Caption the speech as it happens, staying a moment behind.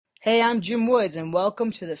Hey, I'm Jim Woods, and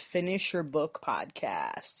welcome to the Finish Your Book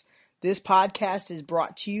podcast. This podcast is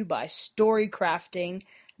brought to you by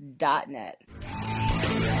StoryCrafting.net.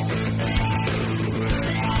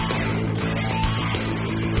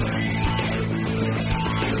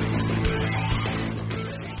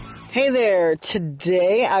 Hey there,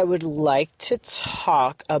 today I would like to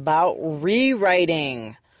talk about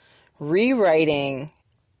rewriting. Rewriting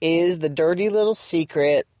is the dirty little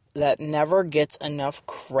secret that never gets enough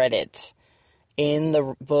credit in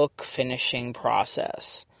the book finishing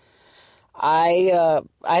process. I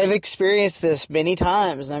have experienced this many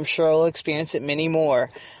times, and I'm sure I'll experience it many more.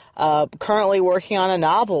 Currently working on a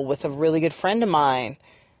novel with a really good friend of mine,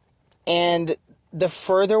 and the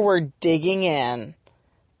further we're digging in,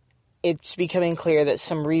 it's becoming clear that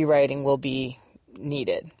some rewriting will be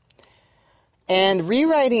needed. And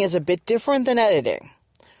rewriting is a bit different than editing.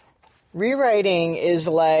 Rewriting is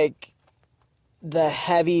like the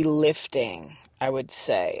heavy lifting, I would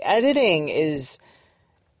say. Editing is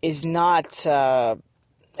not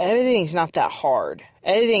editing's not that hard.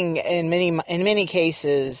 Editing in many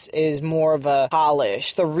cases is more of a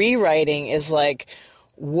polish. The rewriting is like,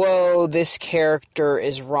 whoa, this character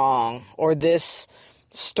is wrong, or this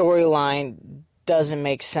storyline doesn't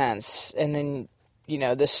make sense, and then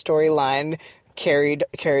the storyline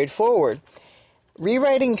carried forward.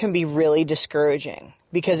 Rewriting can be really discouraging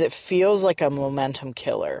because it feels like a momentum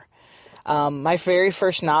killer. My very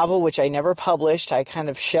first novel, which I never published, I kind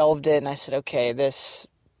of shelved it and I said, okay, this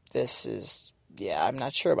is, I'm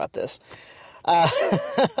not sure about this.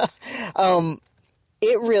 It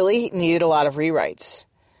really needed a lot of rewrites.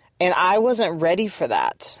 And I wasn't ready for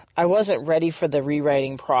that. I wasn't ready for the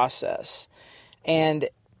rewriting process. And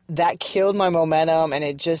that killed my momentum, and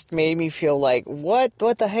it just made me feel like, what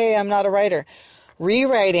the hey, I'm not a writer.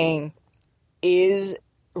 Rewriting is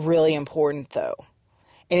really important, though.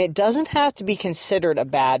 And it doesn't have to be considered a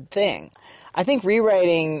bad thing. I think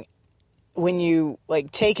rewriting, when you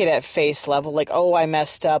take it at face level, oh, I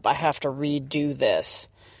messed up, I have to redo this.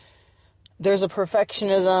 There's a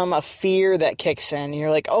perfectionism, a fear that kicks in, and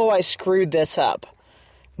you're like, oh, I screwed this up.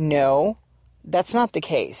 No, that's not the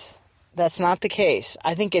case. That's not the case.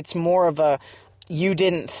 I think it's more of a, you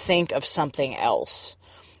didn't think of something else.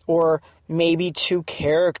 Or maybe two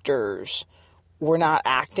characters were not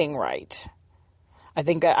acting right. I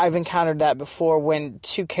think that I've encountered that before when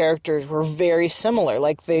two characters were very similar,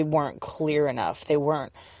 like they weren't clear enough. They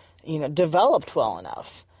weren't, developed well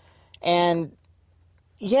enough. And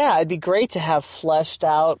yeah, it'd be great to have fleshed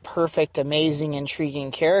out, perfect, amazing,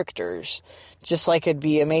 intriguing characters. Just like it'd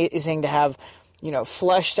be amazing to have,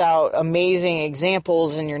 fleshed out, amazing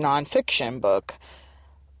examples in your nonfiction book.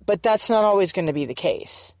 But that's not always going to be the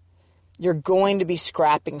case. You're going to be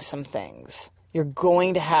scrapping some things. You're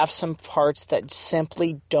going to have some parts that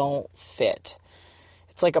simply don't fit.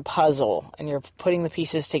 It's like a puzzle, and you're putting the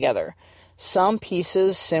pieces together. Some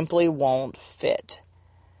pieces simply won't fit.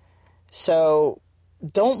 So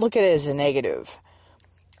don't look at it as a negative.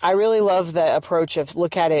 I really love the approach of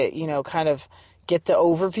look at it, kind of get the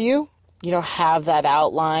overview, have that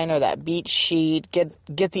outline or that beat sheet,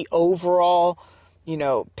 get the overall,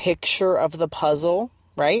 picture of the puzzle,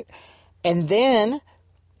 right? And then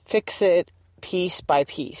fix it piece by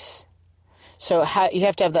piece. So you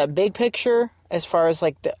have to have that big picture as far as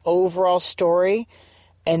the overall story,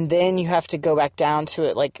 and then you have to go back down to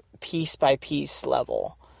it piece by piece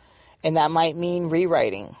level. And that might mean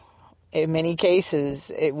rewriting. In many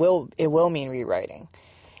cases, it will mean rewriting.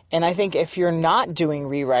 And I think if you're not doing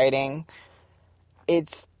rewriting,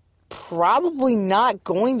 it's probably not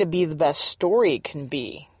going to be the best story it can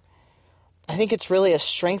be. I think it's really a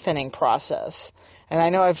strengthening process. And I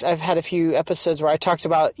know I've had a few episodes where I talked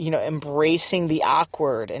about, embracing the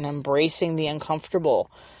awkward and embracing the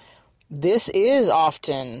uncomfortable. This is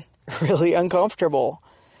often really uncomfortable.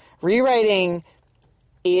 Rewriting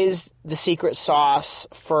is the secret sauce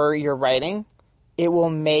for your writing. It will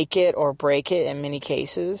make it or break it in many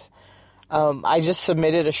cases. I just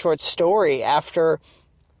submitted a short story after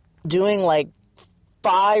doing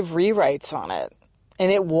 5 rewrites on it. And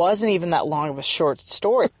it wasn't even that long of a short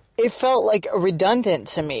story. It felt redundant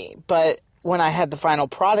to me. But when I had the final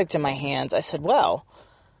product in my hands, I said, well,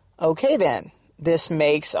 okay then. This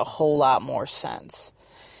makes a whole lot more sense.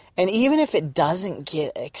 And even if it doesn't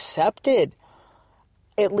get accepted,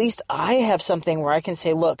 at least I have something where I can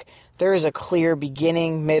say, look, there is a clear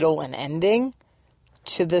beginning, middle, and ending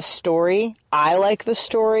to this story. I like the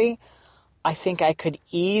story. I think I could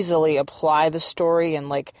easily apply the story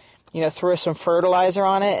and throw some fertilizer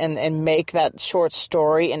on it and make that short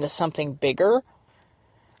story into something bigger.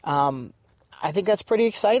 I think that's pretty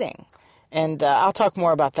exciting. And I'll talk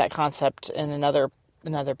more about that concept in another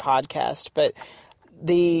podcast. But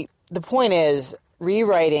the point is,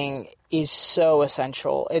 rewriting is so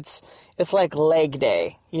essential. It's like leg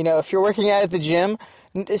day. You know, if you're working out at the gym,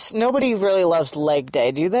 nobody really loves leg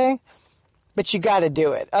day, do they? But you got to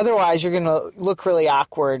do it. Otherwise, you're going to look really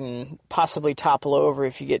awkward and possibly topple over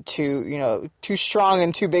if you get too strong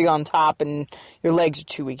and too big on top and your legs are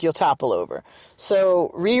too weak. You'll topple over.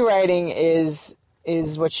 So rewriting is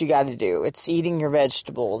what you got to do. It's eating your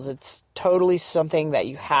vegetables. It's totally something that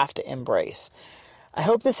you have to embrace. I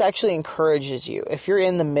hope this actually encourages you. If you're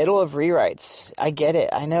in the middle of rewrites, I get it.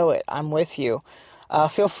 I know it. I'm with you.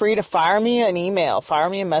 Feel free to fire me an email. Fire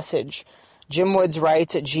me a message.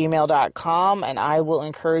 JimWoodsWrites@gmail.com, and I will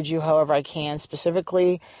encourage you however I can.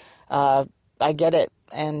 Specifically, I get it.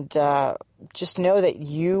 And just know that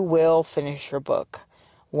you will finish your book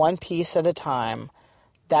one piece at a time.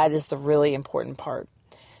 That is the really important part.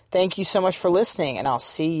 Thank you so much for listening, and I'll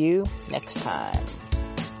see you next time.